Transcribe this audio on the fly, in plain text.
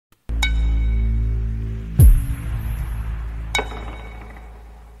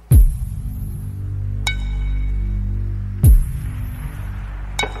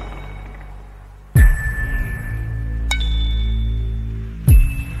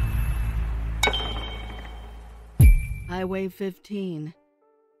Highway 15.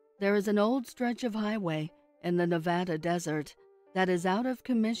 There is an old stretch of highway in the Nevada desert that is out of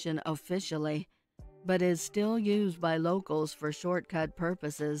commission officially, but is still used by locals for shortcut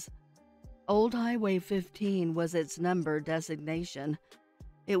purposes. Old Highway 15 was its number designation.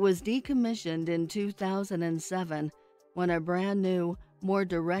 It was decommissioned in 2007 when a brand new, more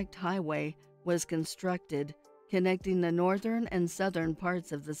direct highway was constructed, connecting the northern and southern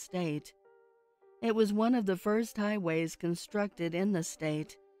parts of the state. It was one of the first highways constructed in the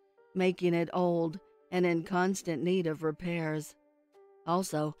state, making it old and in constant need of repairs.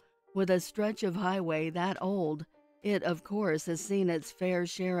 Also, with a stretch of highway that old, it of course has seen its fair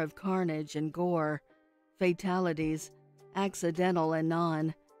share of carnage and gore, fatalities, accidental and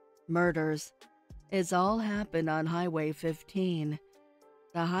non, murders. It's all happened on Highway 15.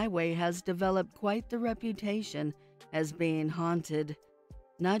 The highway has developed quite the reputation as being haunted.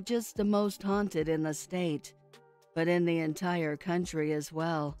 Not just the most haunted in the state, but in the entire country as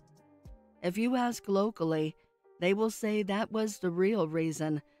well. If you ask locally, they will say that was the real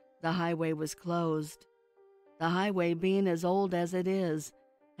reason the highway was closed. The highway, being as old as it is,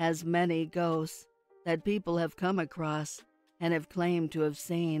 has many ghosts that people have come across and have claimed to have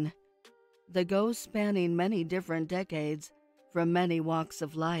seen. The ghosts, spanning many different decades from many walks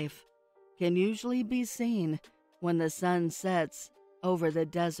of life, can usually be seen when the sun sets over the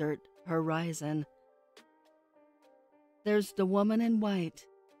desert horizon. There's the woman in white.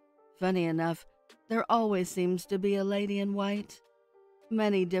 Funny enough, there always seems to be a lady in white.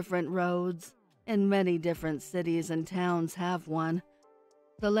 Many different roads and many different cities and towns have one.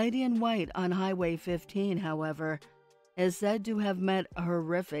 The lady in white on Highway 15, however, is said to have met a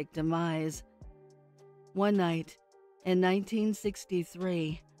horrific demise. One night, in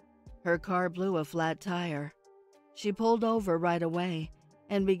 1963, her car blew a flat tire. She pulled over right away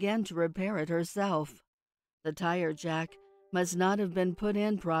and began to repair it herself. The tire jack must not have been put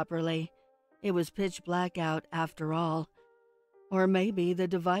in properly. It was pitch black out after all. Or maybe the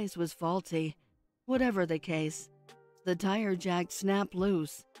device was faulty. Whatever the case, the tire jack snapped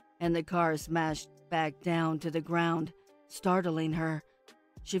loose and the car smashed back down to the ground, startling her.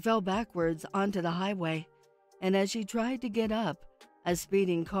 She fell backwards onto the highway, and as she tried to get up, a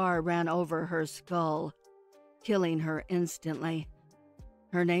speeding car ran over her skull, killing her instantly.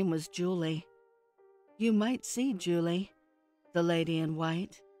 Her name was Julie. You might see Julie, the lady in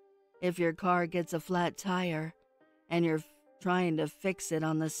white, if your car gets a flat tire and you're trying to fix it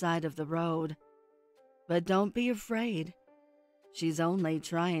on the side of the road. But don't be afraid. She's only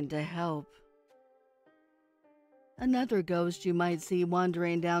trying to help. Another ghost you might see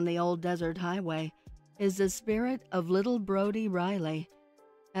wandering down the old desert highway is the spirit of little Brody Riley.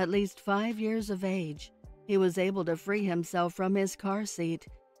 At least 5 years of age, he was able to free himself from his car seat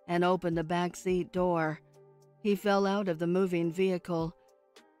and open the back seat door. He fell out of the moving vehicle,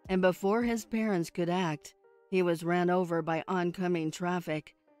 and before his parents could act, he was ran over by oncoming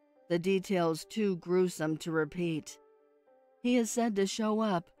traffic, the details too gruesome to repeat. He is said to show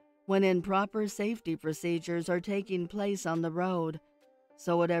up when improper safety procedures are taking place on the road,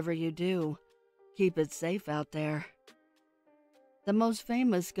 so whatever you do, keep it safe out there. The most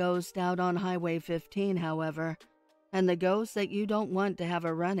famous ghost out on Highway 15, however, and the ghost that you don't want to have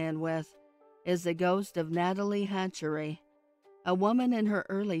a run-in with, is the ghost of Natalie Hatchery, a woman in her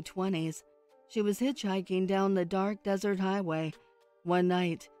early 20s. She was hitchhiking down the dark desert highway one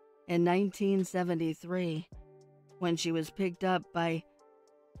night in 1973 when she was picked up by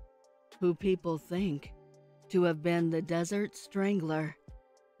who people think to have been the Desert Strangler,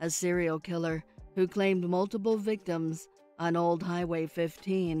 a serial killer who claimed multiple victims on Old Highway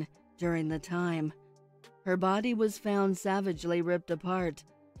 15 during the time. Her body was found savagely ripped apart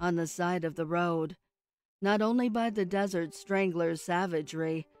on the side of the road, not only by the Desert Strangler's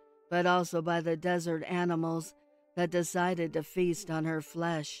savagery, but also by the desert animals that decided to feast on her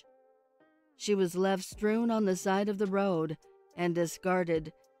flesh. She was left strewn on the side of the road and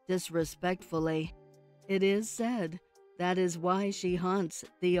discarded disrespectfully. It is said that is why she haunts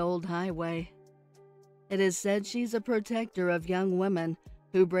the old highway. It is said she's a protector of young women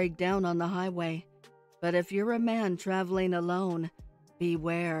who break down on the highway, but if you're a man traveling alone,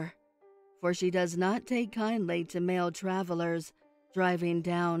 beware, for she does not take kindly to male travelers driving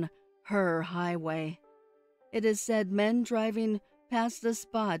down her highway. It is said men driving past the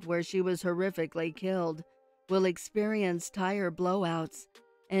spot where she was horrifically killed will experience tire blowouts,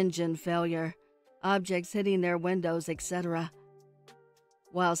 engine failure, objects hitting their windows, etc.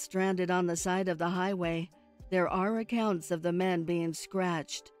 While stranded on the side of the highway, there are accounts of the men being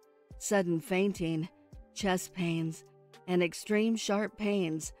scratched, sudden fainting, chest pains, and extreme sharp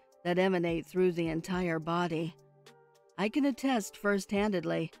pains that emanate through the entire body. I can attest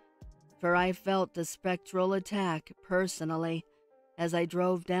first-handedly, for I felt the spectral attack personally as I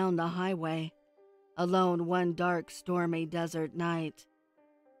drove down the highway, alone one dark, stormy desert night.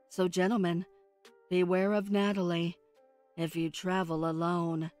 So, gentlemen, beware of Natalie if you travel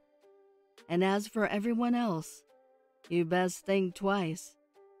alone. And as for everyone else, you best think twice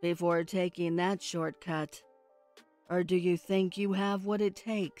before taking that shortcut. Or do you think you have what it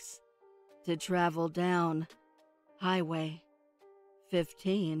takes to travel down Highway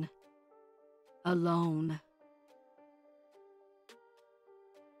 15 alone?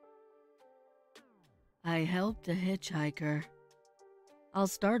 I helped a hitchhiker. I'll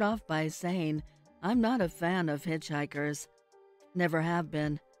start off by saying I'm not a fan of hitchhikers. Never have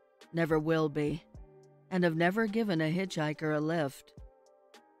been, never will be, and have never given a hitchhiker a lift.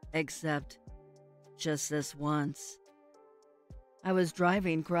 Except just this once. I was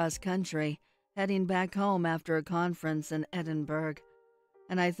driving cross-country, heading back home after a conference in Edinburgh,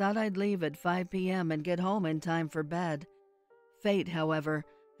 and I thought I'd leave at 5 p.m. and get home in time for bed. Fate, however,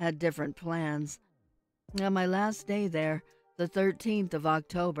 had different plans. On my last day there, the 13th of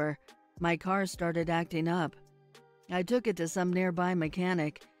October, my car started acting up. I took it to some nearby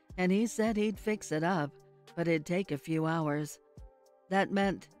mechanic, and he said he'd fix it up, but it'd take a few hours. That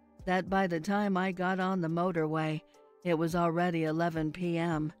meant that by the time I got on the motorway, it was already 11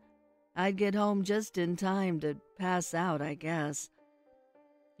 p.m. I'd get home just in time to pass out, I guess.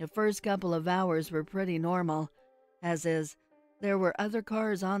 The first couple of hours were pretty normal, as is, there were other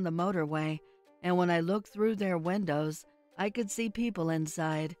cars on the motorway, and when I looked through their windows, I could see people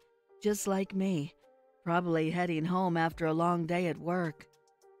inside, just like me, probably heading home after a long day at work.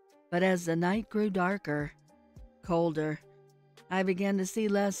 But as the night grew darker, colder, I began to see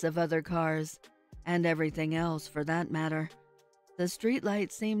less of other cars, and everything else for that matter. The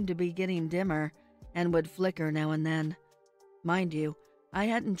streetlights seemed to be getting dimmer and would flicker now and then. Mind you, I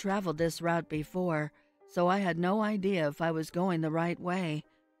hadn't traveled this route before, so I had no idea if I was going the right way.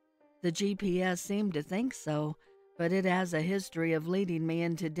 The GPS seemed to think so, but it has a history of leading me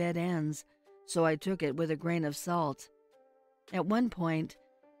into dead ends, so I took it with a grain of salt. At one point,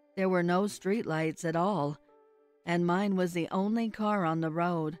 there were no streetlights at all, and mine was the only car on the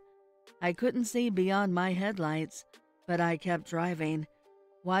road. I couldn't see beyond my headlights, but I kept driving,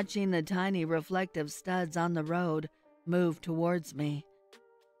 watching the tiny reflective studs on the road move towards me.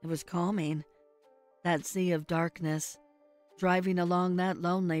 It was calming, that sea of darkness, driving along that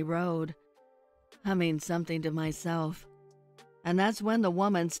lonely road, humming something to myself. And that's when the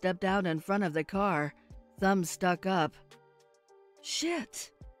woman stepped out in front of the car, thumbs stuck up.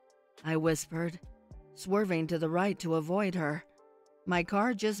 "Shit," I whispered, swerving to the right to avoid her. My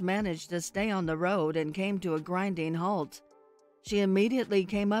car just managed to stay on the road and came to a grinding halt. She immediately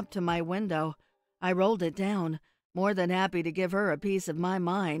came up to my window. I rolled it down, more than happy to give her a piece of my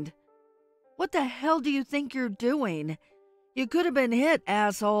mind. "What the hell do you think you're doing? You could have been hit,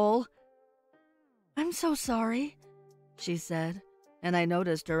 asshole." "I'm so sorry," she said, and I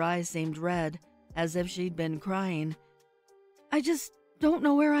noticed her eyes seemed red, as if she'd been crying. "I just don't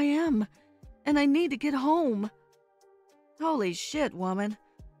know where I am, and I need to get home." "Holy shit, woman,"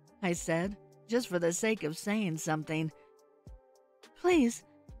 I said, just for the sake of saying something. "Please,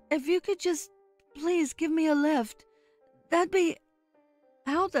 if you could just, please give me a lift. That'd be..."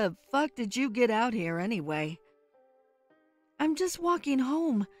 "How the fuck did you get out here anyway?" "I'm just walking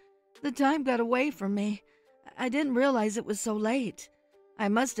home. The time got away from me. I didn't realize it was so late. I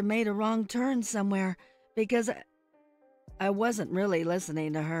must have made a wrong turn somewhere, because I wasn't really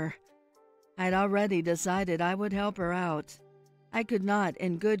listening to her. I'd already decided I would help her out. I could not,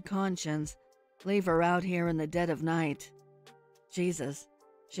 in good conscience, leave her out here in the dead of night. Jesus,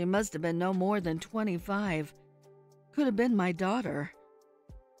 she must have been no more than 25. Could have been my daughter.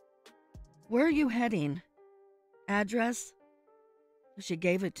 "Where are you heading? Address?" She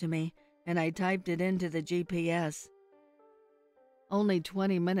gave it to me, and I typed it into the GPS. Only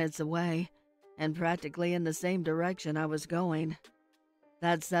 20 minutes away, and practically in the same direction I was going.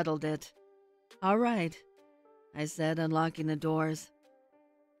 That settled it. "All right," I said, unlocking the doors.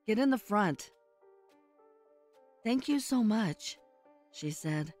 "Get in the front." "Thank you so much," she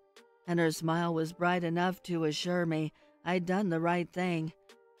said, and her smile was bright enough to assure me I'd done the right thing.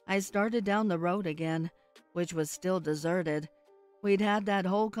 I started down the road again, which was still deserted. We'd had that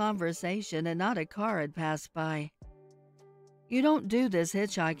whole conversation and not a car had passed by. "You don't do this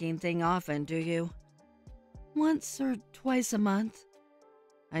hitchhiking thing often, do you?" "Once or twice a month."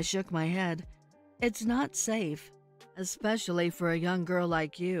 I shook my head. "It's not safe, especially for a young girl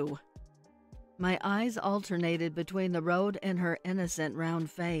like you." My eyes alternated between the road and her innocent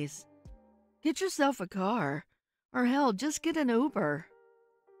round face. "Get yourself a car, Or hell, just get an Uber.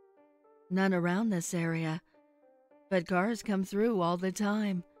 None around this area, but cars come through all the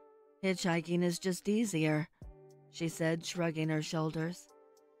time. Hitchhiking is just easier, she said, shrugging her shoulders.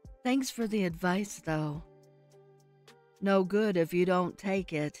 Thanks for the advice, though. No good if you don't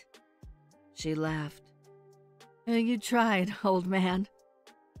take it. She laughed. You tried, old man.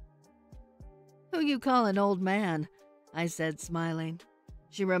 Who you call an old man? I said, smiling.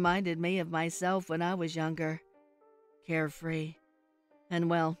 She reminded me of myself when I was younger. Carefree. And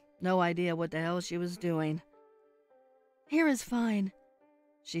well, no idea what the hell she was doing. Here is fine,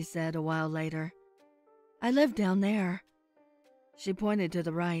 she said a while later. I live down there. She pointed to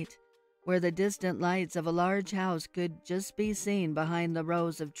the right, where the distant lights of a large house could just be seen behind the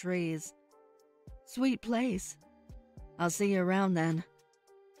rows of trees. Sweet place. I'll see you around then.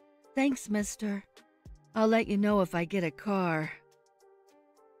 Thanks, mister. I'll let you know if I get a car.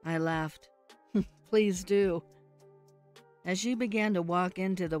 I laughed. Please do. As she began to walk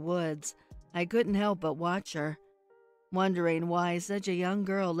into the woods, I couldn't help but watch her, wondering why such a young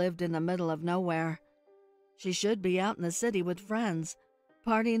girl lived in the middle of nowhere. She should be out in the city with friends,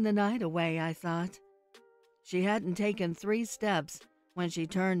 partying the night away, I thought. She hadn't taken 3 steps when she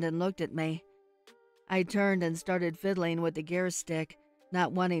turned and looked at me. I turned and started fiddling with the gear stick,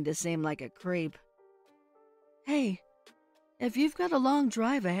 not wanting to seem like a creep. Hey, if you've got a long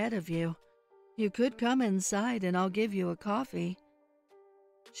drive ahead of you, you could come inside and I'll give you a coffee,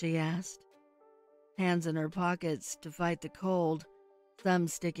 she asked, hands in her pockets to fight the cold,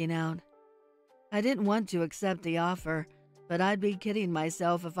 thumbs sticking out. I didn't want to accept the offer, but I'd be kidding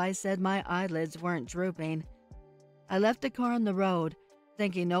myself if I said my eyelids weren't drooping. I left the car on the road,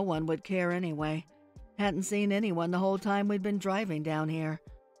 thinking no one would care anyway. Hadn't seen anyone the whole time we'd been driving down here.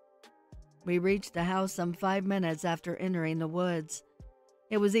 We reached the house some 5 minutes after entering the woods.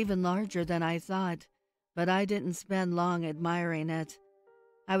 It was even larger than I thought, but I didn't spend long admiring it.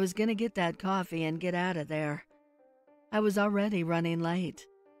 I was going to get that coffee and get out of there. I was already running late.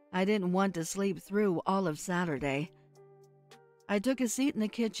 I didn't want to sleep through all of Saturday. I took a seat in the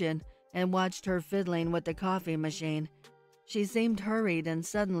kitchen and watched her fiddling with the coffee machine. She seemed hurried and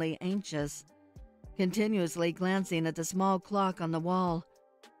suddenly anxious, continuously glancing at the small clock on the wall.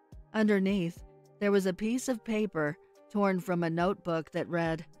 Underneath, there was a piece of paper torn from a notebook that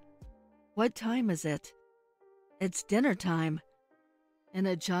read, "What time is it?" "It's dinner time," in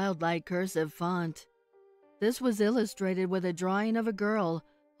a childlike cursive font. This was illustrated with a drawing of a girl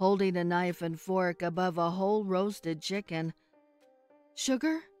holding a knife and fork above a whole roasted chicken.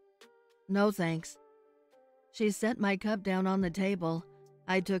 Sugar? No, thanks. She set my cup down on the table.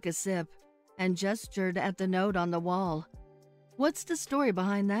 I took a sip and gestured at the note on the wall. What's the story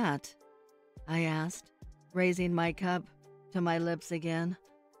behind that? I asked, raising my cup to my lips again.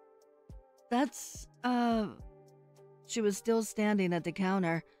 That's, She was still standing at the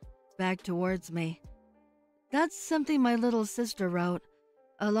counter, back towards me. That's something my little sister wrote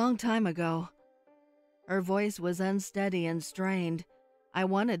a long time ago. Her voice was unsteady and strained. I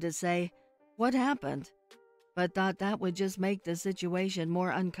wanted to say, "What happened?" but thought that would just make the situation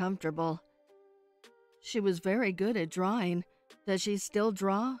more uncomfortable. She was very good at drawing. Does she still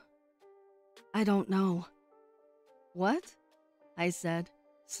draw? I don't know. What? I said,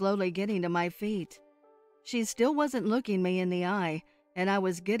 slowly getting to my feet. She still wasn't looking me in the eye, and I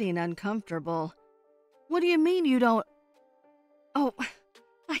was getting uncomfortable. What do you mean you don't? Oh,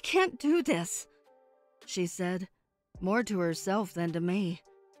 I can't do this, she said, more to herself than to me.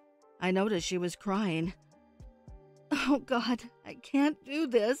 I noticed she was crying. Oh, God, I can't do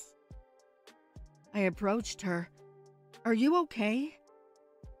this. I approached her. Are you okay?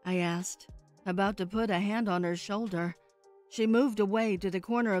 I asked, about to put a hand on her shoulder. She moved away to the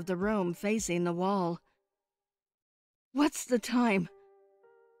corner of the room facing the wall. What's the time?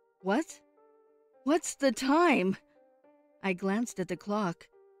 What? What's the time? I glanced at the clock.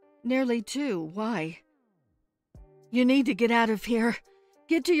 Nearly 2. Why? You need to get out of here.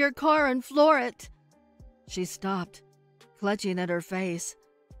 Get to your car and floor it. She stopped, clutching at her face.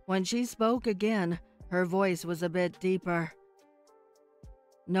 When she spoke again, her voice was a bit deeper.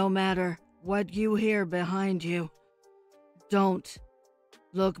 No matter what you hear behind you, don't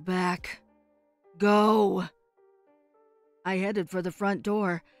look back. Go. I headed for the front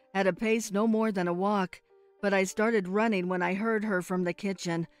door, at a pace no more than a walk, but I started running when I heard her from the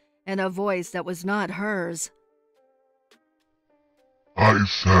kitchen, in a voice that was not hers. I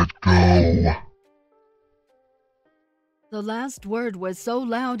said go. The last word was so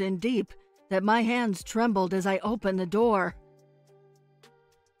loud and deep that my hands trembled as I opened the door.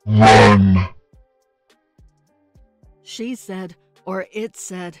 Run. She said, or it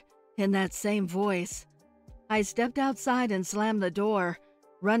said, in that same voice. I stepped outside and slammed the door,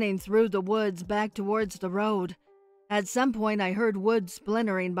 running through the woods back towards the road. At some point I heard wood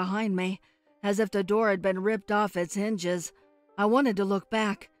splintering behind me, as if the door had been ripped off its hinges. I wanted to look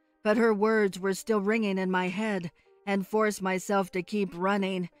back, but her words were still ringing in my head, and forced myself to keep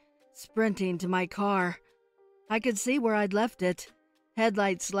running, sprinting to my car. I could see where I'd left it,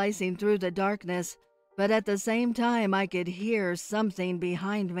 headlights slicing through the darkness, but at the same time I could hear something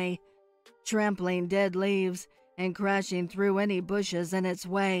behind me, trampling dead leaves and crashing through any bushes in its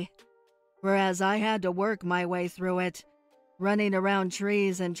way, whereas I had to work my way through it, running around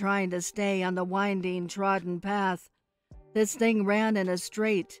trees and trying to stay on the winding, trodden path. This thing ran in a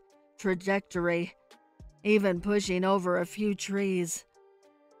straight trajectory, even pushing over a few trees.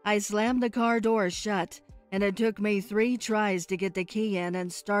 I slammed the car door shut, and it took me 3 tries to get the key in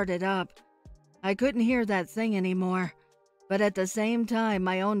and start it up. I couldn't hear that thing anymore, but at the same time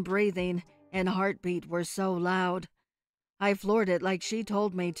my own breathing and heartbeat were so loud. I floored it like she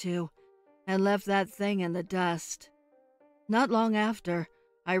told me to, and left that thing in the dust. Not long after,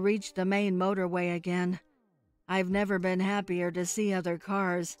 I reached the main motorway again. I've never been happier to see other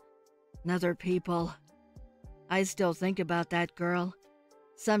cars and other people. I still think about that girl,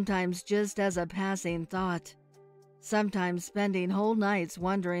 sometimes just as a passing thought, sometimes spending whole nights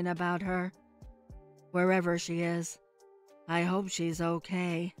wondering about her. Wherever she is, I hope she's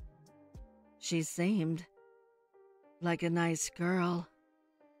okay. She seemed like a nice girl.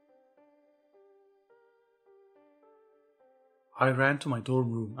 I ran to my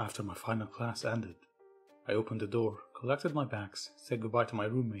dorm room after my final class ended. I opened the door, collected my bags, said goodbye to my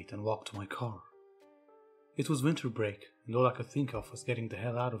roommate, and walked to my car. It was winter break, and all I could think of was getting the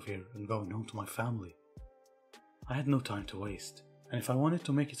hell out of here and going home to my family. I had no time to waste, and if I wanted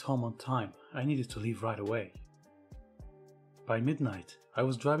to make it home on time, I needed to leave right away. By midnight, I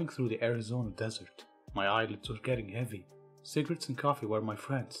was driving through the Arizona desert. My eyelids were getting heavy. Cigarettes and coffee were my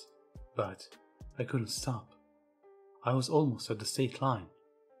friends, but I couldn't stop. I was almost at the state line.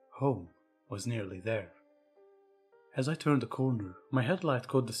 Home was nearly there. As I turned the corner, my headlight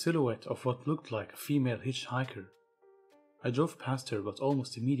caught the silhouette of what looked like a female hitchhiker. I drove past her, but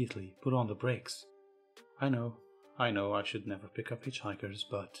almost immediately put on the brakes. I know I should never pick up hitchhikers,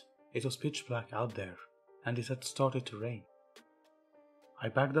 but it was pitch black out there, and it had started to rain. I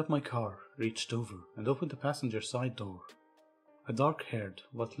backed up my car, reached over, and opened the passenger side door. A dark-haired,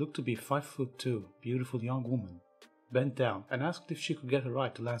 what looked to be 5'2", beautiful young woman bent down and asked if she could get a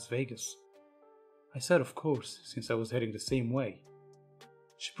ride to Las Vegas. I said of course, since I was heading the same way.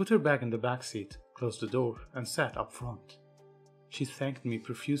 She put her bag in the back seat, closed the door, and sat up front. She thanked me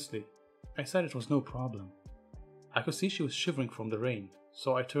profusely. I said it was no problem. I could see she was shivering from the rain,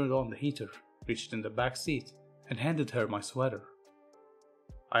 so I turned on the heater, reached in the back seat, and handed her my sweater.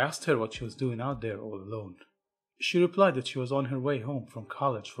 I asked her what she was doing out there all alone. She replied that she was on her way home from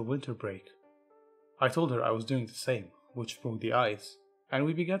college for winter break. I told her I was doing the same, which broke the ice, and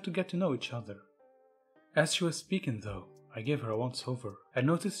we began to get to know each other. As she was speaking though, I gave her a once-over and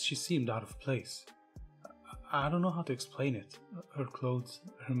noticed she seemed out of place. I don't know how to explain it. Her clothes,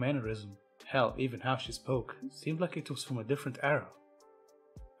 her mannerism, hell, even how she spoke, seemed like it was from a different era.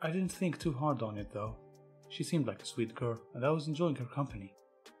 I didn't think too hard on it though. She seemed like a sweet girl, and I was enjoying her company.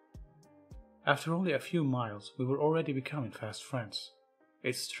 After only a few miles, we were already becoming fast friends.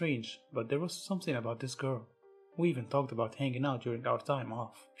 It's strange, but there was something about this girl. We even talked about hanging out during our time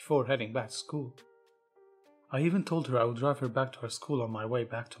off, before heading back to school. I even told her I would drive her back to her school on my way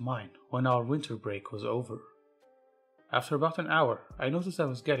back to mine, when our winter break was over. After about an hour, I noticed I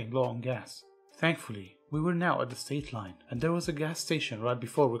was getting low on gas. Thankfully, we were now at the state line, and there was a gas station right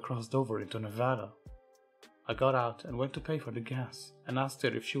before we crossed over into Nevada. I got out and went to pay for the gas, and asked her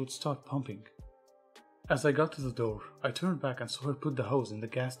if she would start pumping. As I got to the door, I turned back and saw her put the hose in the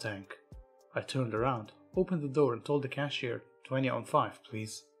gas tank. I turned around, opened the door and told the cashier, 20 on 5,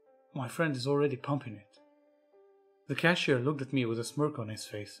 please. My friend is already pumping it. The cashier looked at me with a smirk on his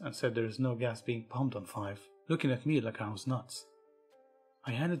face and said there is no gas being pumped on 5, looking at me like I was nuts.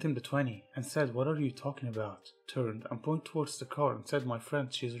 I handed him the 20 and said, what are you talking about? Turned and pointed towards the car and said, my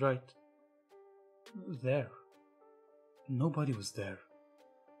friend, she's right there. Nobody was there.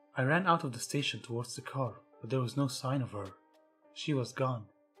 I ran out of the station towards the car, but there was no sign of her. She was gone,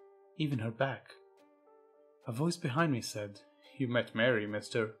 even her bag. A voice behind me said, you met Mary,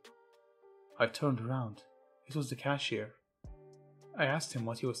 mister. I turned around. It was the cashier. I asked him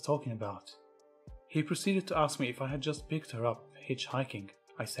what he was talking about. He proceeded to ask me if I had just picked her up hitchhiking.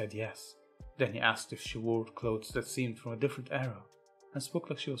 I said yes. Then he asked if she wore clothes that seemed from a different era, and spoke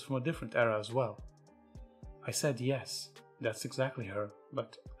like she was from a different era as well. I said yes, that's exactly her,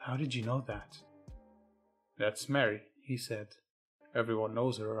 but how did you know that? "That's Mary," he said. "Everyone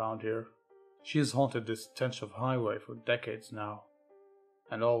knows her around here. She has haunted this stretch of highway for decades now,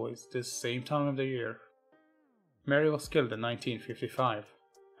 and always this same time of the year." Mary was killed in 1955.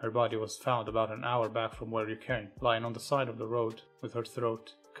 Her body was found about an hour back from where you came, lying on the side of the road with her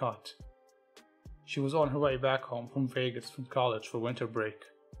throat cut. She was on her way back home from Vegas from college for winter break.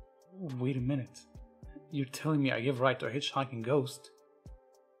 "Wait a minute. You're telling me I give right to a hitchhiking ghost?"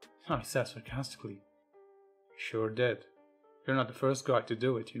 I said sarcastically. "Sure did. You're not the first guy to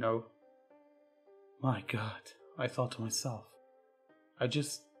do it, you know." My God, I thought to myself. I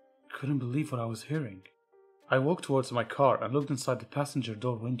just couldn't believe what I was hearing. I walked towards my car and looked inside the passenger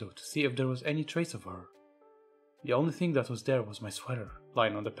door window to see if there was any trace of her. The only thing that was there was my sweater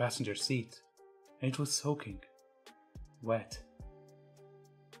lying on the passenger seat, and it was soaking wet.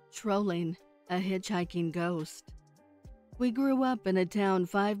 Trolling a hitchhiking ghost. We grew up in a town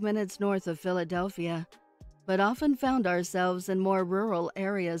 5 minutes north of Philadelphia, but often found ourselves in more rural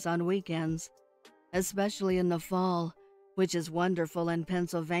areas on weekends, especially in the fall, which is wonderful in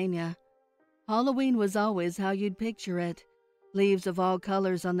Pennsylvania. Halloween was always how you'd picture it. Leaves of all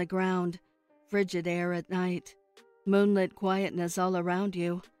colors on the ground, frigid air at night, moonlit quietness all around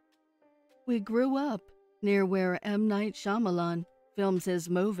you. We grew up near where M. Night Shyamalan films his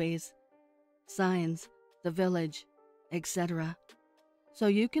movies, Signs, The Village, etc. So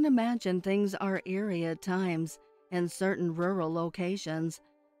you can imagine things are eerie at times in certain rural locations,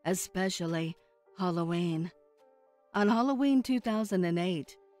 especially Halloween. On Halloween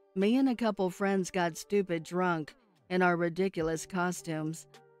 2008, me and a couple friends got stupid drunk in our ridiculous costumes.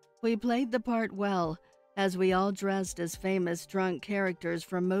 We played the part well, as we all dressed as famous drunk characters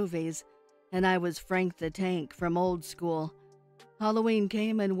from movies, and I was Frank the Tank from Old School. Halloween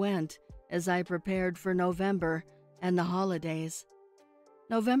came and went as I prepared for November and the holidays.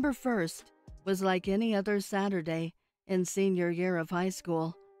 November 1st was like any other Saturday in senior year of high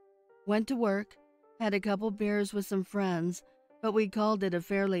school. Went to work, had a couple beers with some friends, but we called it a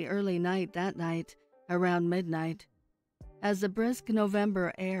fairly early night that night, around midnight. As the brisk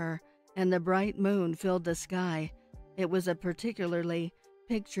November air and the bright moon filled the sky, it was a particularly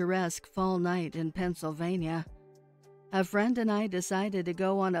picturesque fall night in Pennsylvania. A friend and I decided to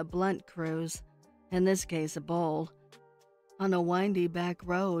go on a blunt cruise, in this case a bowl, on a windy back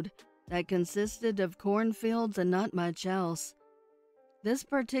road that consisted of cornfields and not much else. This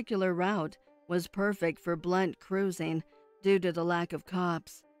particular route was perfect for blunt cruising due to the lack of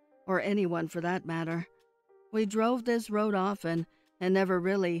cops, or anyone for that matter. We drove this road often and never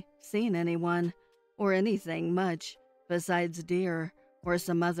really seen anyone or anything much besides deer or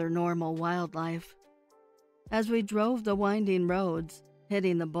some other normal wildlife. As we drove the winding roads,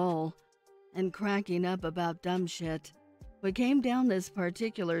 hitting the bowl, and cracking up about dumb shit, we came down this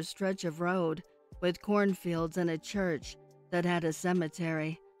particular stretch of road with cornfields and a church that had a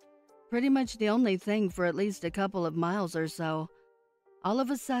cemetery. Pretty much the only thing for at least a couple of miles or so. All of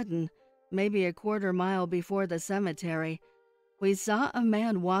a sudden, maybe a quarter mile before the cemetery, we saw a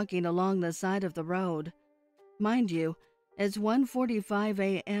man walking along the side of the road. Mind you, it's 1:45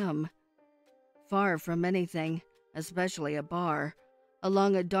 a.m. Far from anything, especially a bar,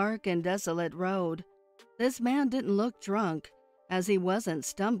 along a dark and desolate road. This man didn't look drunk, as he wasn't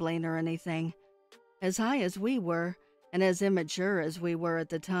stumbling or anything. As high as we were, and as immature as we were at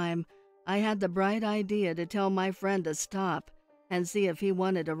the time, I had the bright idea to tell my friend to stop and see if he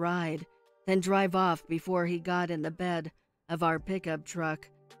wanted a ride, then drive off before he got in the bed of our pickup truck.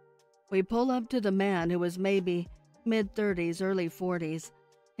 We pull up to the man, who was maybe mid-30s, early 40s.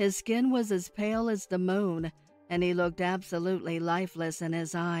 His skin was as pale as the moon, and he looked absolutely lifeless in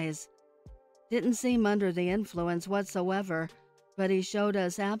his eyes. Didn't seem under the influence whatsoever, but he showed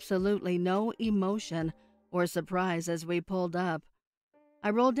us absolutely no emotion or surprise as we pulled up.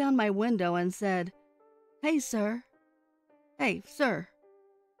 I rolled down my window and said, "Hey, sir." "Hey, sir."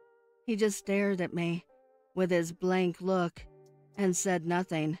 He just stared at me with his blank look and said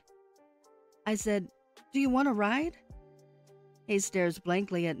nothing. I said, "Do you want a ride?" He stares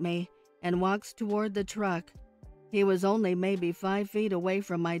blankly at me and walks toward the truck. He was only maybe 5 feet away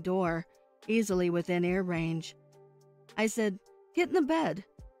from my door, easily within ear range. I said, "Get in the bed."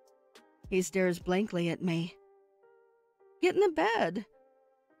 He stares blankly at me. "Get in the bed,"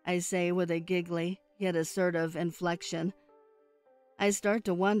 I say with a giggly yet assertive inflection. I start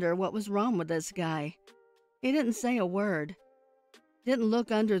to wonder what was wrong with this guy. He didn't say a word. Didn't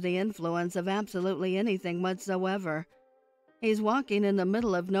look under the influence of absolutely anything whatsoever. He's walking in the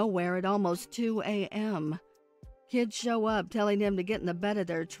middle of nowhere at almost 2 a.m. Kids show up telling him to get in the bed of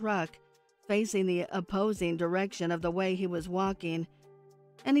their truck, facing the opposing direction of the way he was walking,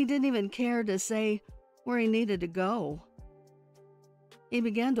 and he didn't even care to say where he needed to go. He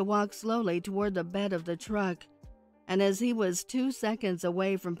began to walk slowly toward the bed of the truck, and as he was 2 seconds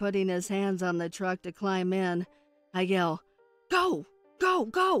away from putting his hands on the truck to climb in, I yell, "Go! Go!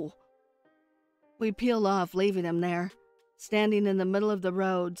 Go!" We peel off, leaving him there, standing in the middle of the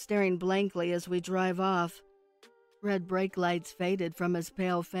road, staring blankly as we drive off. Red brake lights faded from his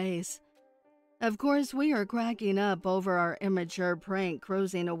pale face. Of course, we are cracking up over our immature prank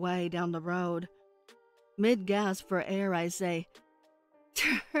cruising away down the road. Mid-gasp for air, I say,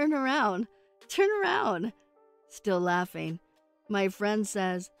 "Turn around! Turn around!" Still laughing. My friend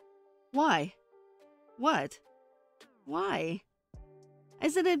says, "Why? What? Why?" I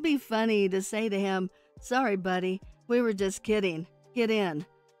said it'd be funny to say to him, "Sorry, buddy, we were just kidding. Get in."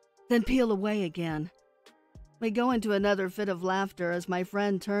 Then peel away again. We go into another fit of laughter as my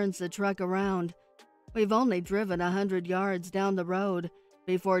friend turns the truck around. We've only driven 100 yards down the road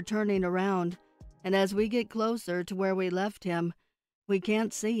before turning around, and as we get closer to where we left him, we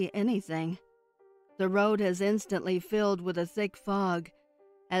can't see anything. The road has instantly filled with a thick fog,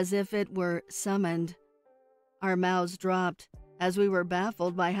 as if it were summoned. Our mouths dropped as we were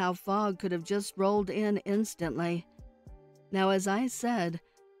baffled by how fog could have just rolled in instantly. Now, as I said,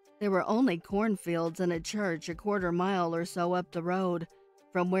 there were only cornfields and a church a quarter mile or so up the road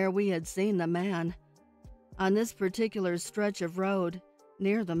from where we had seen the man. On this particular stretch of road,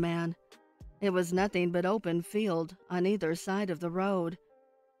 near the man, it was nothing but open field on either side of the road.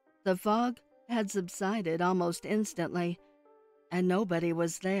 The fog had subsided almost instantly, and nobody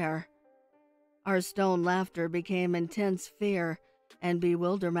was there. Our stone laughter became intense fear and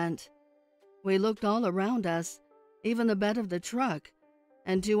bewilderment. We looked all around us, even the bed of the truck,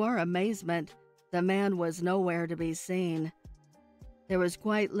 and to our amazement, the man was nowhere to be seen. There was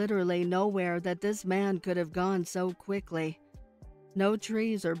quite literally nowhere that this man could have gone so quickly. No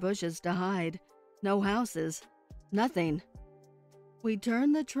trees or bushes to hide, no houses, nothing. We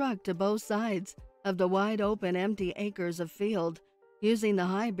turned the truck to both sides of the wide open empty acres of field, using the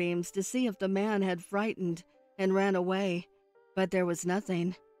high beams to see if the man had frightened and ran away, but there was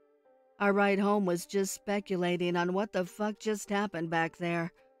nothing. Our ride home was just speculating on what the fuck just happened back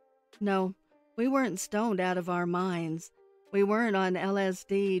there. No, we weren't stoned out of our minds. We weren't on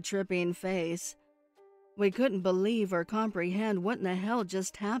LSD tripping phase. We couldn't believe or comprehend what in the hell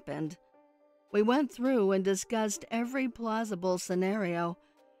just happened. We went through and discussed every plausible scenario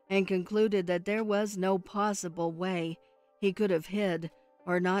and concluded that there was no possible way he could have hid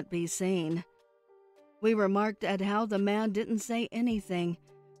or not be seen. We remarked at how the man didn't say anything,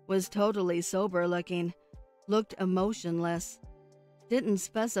 was totally sober-looking, looked emotionless, didn't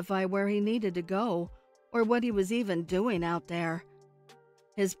specify where he needed to go or what he was even doing out there.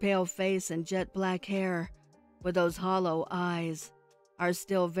 His pale face and jet black hair, with those hollow eyes, are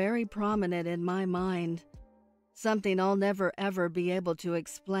still very prominent in my mind, something I'll never ever be able to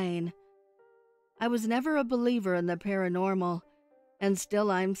explain. I was never a believer in the paranormal, and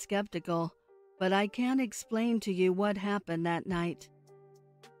still I'm skeptical, but I can't explain to you what happened that night.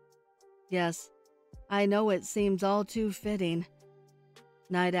 Yes, I know it seems all too fitting.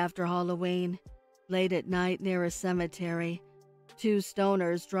 Night after Halloween, late at night near a cemetery, 2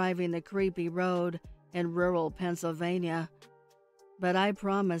 stoners driving the creepy road in rural Pennsylvania. But I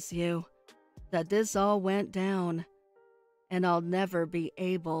promise you that this all went down, and I'll never be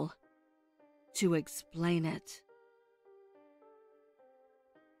able to explain it.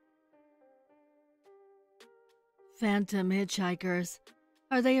 Phantom hitchhikers.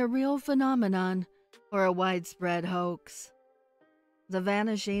 Are they a real phenomenon or a widespread hoax? The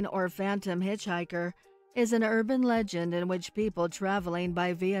vanishing or phantom hitchhiker is an urban legend in which people traveling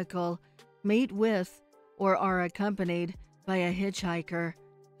by vehicle meet with or are accompanied by a hitchhiker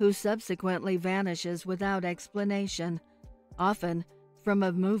who subsequently vanishes without explanation, often from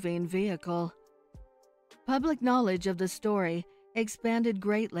a moving vehicle. Public knowledge of the story expanded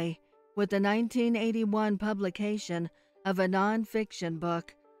greatly with the 1981 publication of a non-fiction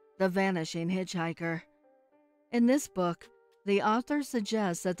book, The Vanishing Hitchhiker. In this book, the author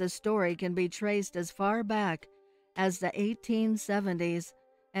suggests that the story can be traced as far back as the 1870s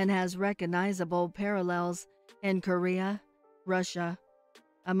and has recognizable parallels in Korea, Russia,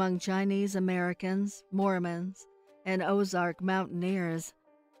 among Chinese Americans, Mormons, and Ozark mountaineers.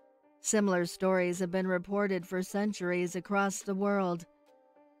 Similar stories have been reported for centuries across the world.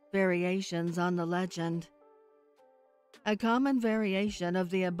 Variations on the legend. A common variation of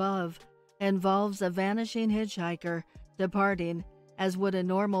the above involves a vanishing hitchhiker departing as would a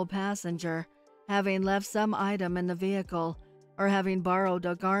normal passenger, having left some item in the vehicle or having borrowed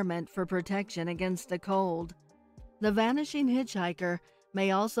a garment for protection against the cold. The vanishing hitchhiker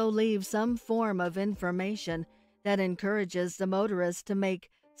may also leave some form of information that encourages the motorist to make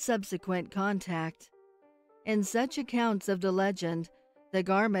subsequent contact. In such accounts of the legend, the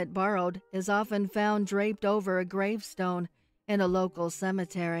garment borrowed is often found draped over a gravestone in a local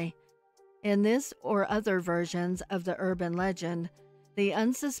cemetery. In this or other versions of the urban legend, the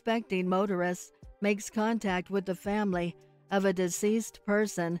unsuspecting motorist makes contact with the family of a deceased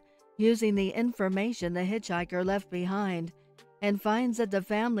person using the information the hitchhiker left behind, and finds that the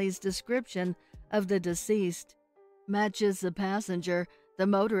family's description of the deceased matches the passenger the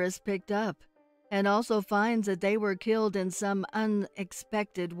motorist picked up, and also finds that they were killed in some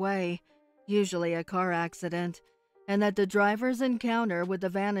unexpected way, usually a car accident, and that the driver's encounter with the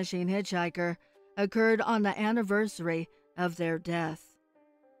vanishing hitchhiker occurred on the anniversary of their death.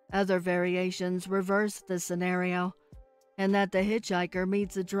 Other variations reverse the scenario, and that the hitchhiker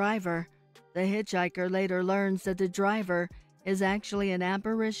meets a driver. The hitchhiker later learns that the driver is actually an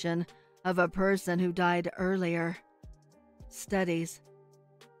apparition of a person who died earlier. Studies.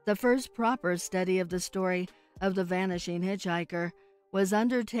 The first proper study of the story of the vanishing hitchhiker was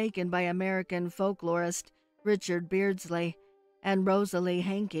undertaken by American folklorist Richard Beardsley and Rosalie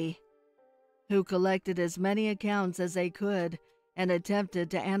Hankey, who collected as many accounts as they could and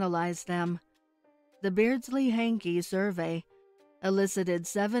attempted to analyze them. The Beardsley-Hankey survey elicited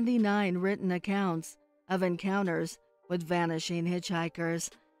 79 written accounts of encounters with vanishing hitchhikers,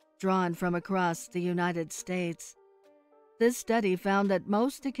 drawn from across the United States. This study found that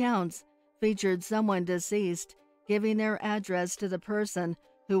most accounts featured someone deceased giving their address to the person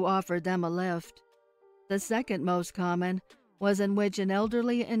who offered them a lift. The second most common was in which an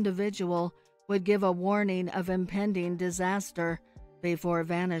elderly individual would give a warning of impending disaster before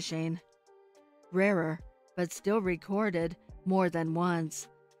vanishing. Rarer, but still recorded more than once,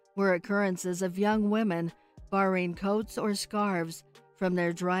 were occurrences of young women borrowing coats or scarves from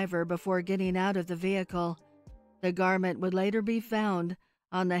their driver before getting out of the vehicle. The garment would later be found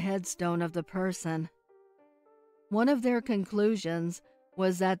on the headstone of the person. One of their conclusions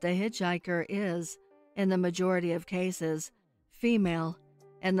was that the hitchhiker is, in the majority of cases, female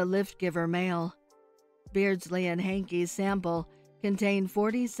and the lift giver male. Beardsley and Hankey's sample contained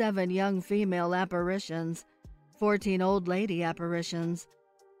 47 young female apparitions, 14 old lady apparitions,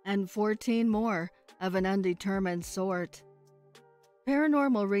 and 14 more of an undetermined sort.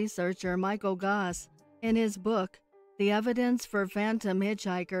 Paranormal researcher Michael Goss, in his book, The Evidence for Phantom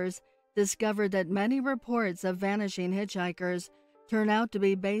Hitchhikers, discovered that many reports of vanishing hitchhikers turn out to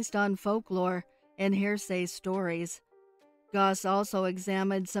be based on folklore and hearsay stories. Goss also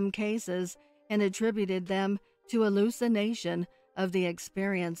examined some cases and attributed them to hallucination of the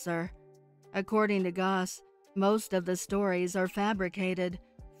experiencer. According to Goss, most of the stories are fabricated,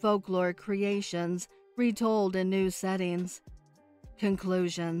 folklore creations retold in new settings.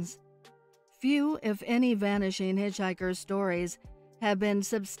 Conclusions. Few, if any, vanishing hitchhiker stories have been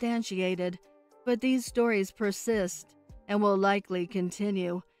substantiated, but these stories persist and will likely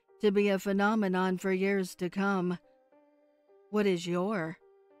continue to be a phenomenon for years to come. What is your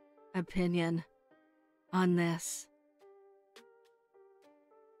opinion on this?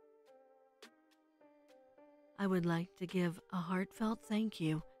 I would like to give a heartfelt thank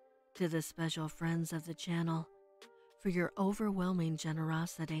you to the special friends of the channel for your overwhelming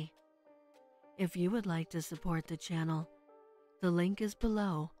generosity. If you would like to support the channel, the link is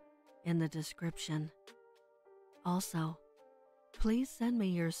below in the description. Also, please send me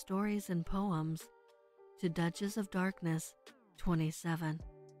your stories and poems to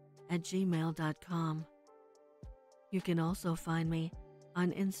duchessofdarkness27@gmail.com. You can also find me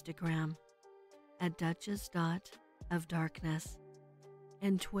on Instagram at duchess.ofdarkness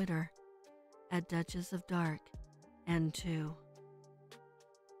and Twitter at duchessofdarkn2.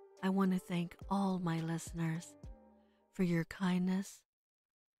 I want to thank all my listeners for your kindness,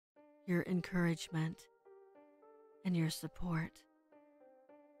 your encouragement, and your support.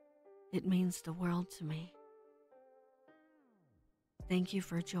 It means the world to me. Thank you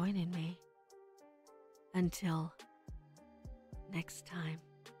for joining me. Until next time.